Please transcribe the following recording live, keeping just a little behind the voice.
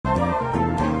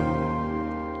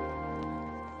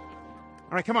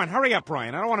All right, come on, hurry up,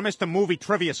 Brian. I don't want to miss the movie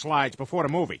trivia slides before the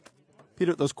movie.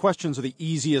 Peter, those questions are the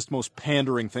easiest, most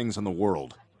pandering things in the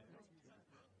world.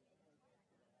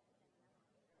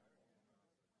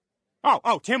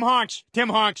 Oh, Tim Honks. Tim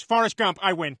Honks, Forrest Gump,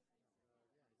 I win.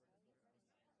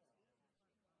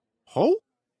 Ho?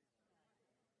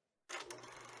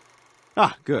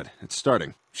 Ah, good. It's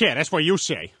starting. Yeah, that's what you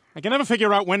say. I can never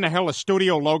figure out when the hell the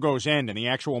studio logos end and the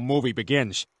actual movie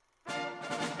begins.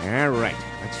 All right,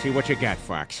 let's see what you got,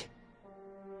 Fox.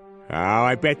 Oh,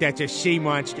 I bet that's a sea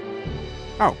monster.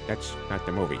 Oh, that's not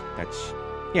the movie. That's...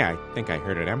 Yeah, I think I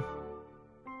heard of them.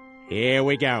 Here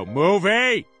we go.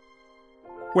 Movie!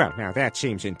 Well, now that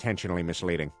seems intentionally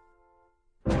misleading.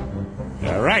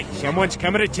 All right, someone's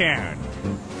coming to town.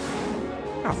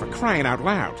 Oh, for crying out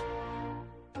loud.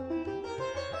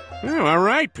 Oh, all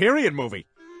right, period movie.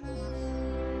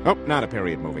 Oh, not a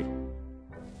period movie.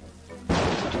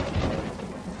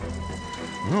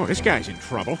 Oh, this guy's in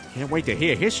trouble. Can't wait to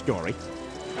hear his story.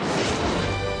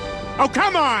 Oh,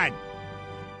 come on!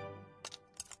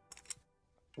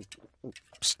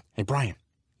 Psst. Hey, Brian,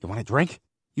 you want a drink?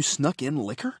 You snuck in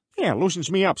liquor? Yeah, it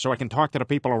loosens me up so I can talk to the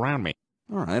people around me.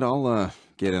 All right, I'll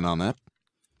get in on that.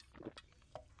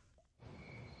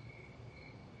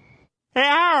 Hey,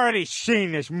 I already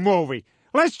seen this movie.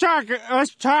 Let's talk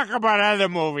about other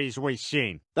movies we've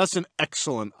seen. That's an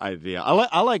excellent idea.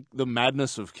 I like The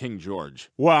Madness of King George.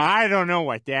 Well, I don't know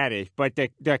what that is, but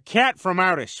the Cat from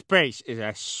Outer Space is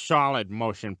a solid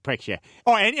motion picture.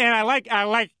 Oh, and I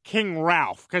like King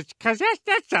Ralph, cause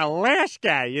that's the last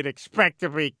guy you'd expect to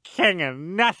be king of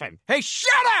nothing. Hey,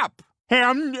 shut up! Hey,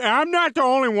 I'm not the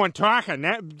only one talking.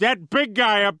 That big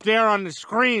guy up there on the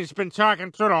screen's been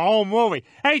talking through the whole movie.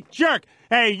 Hey, jerk!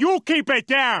 Hey, you keep it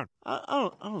down! I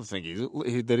don't think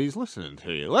that he's listening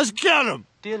to you. Let's get him!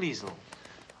 Dear Liesel,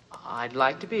 I'd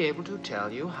like to be able to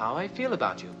tell you how I feel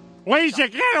about you. Lisa,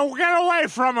 get away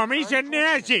from him! He's a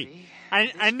Nazi!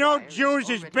 I know Jews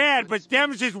is bad, but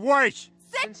them's is worse.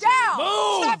 Sit down!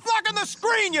 Move! Stop blocking the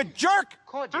screen, you jerk!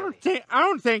 I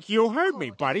don't think you heard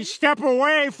me, buddy. Step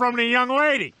away from the young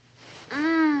lady. All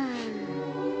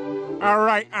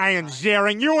right, Iron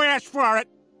Zering, you asked for it.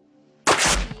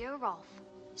 You're Rolf.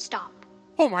 Stop.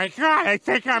 Oh, my God, I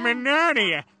think I'm in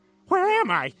Narnia. Where am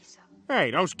I?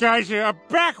 Hey, those guys are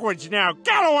backwards now.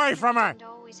 Get away from her!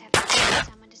 Always have to get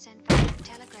someone to send for a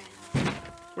telegram.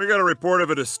 We got a report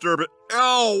of a disturbance.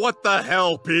 Oh, what the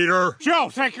hell, Peter? Joe,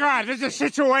 thank God, there's a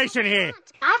situation here.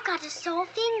 I've got a sore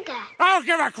finger. I don't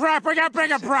give a crap. We got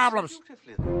bigger problems.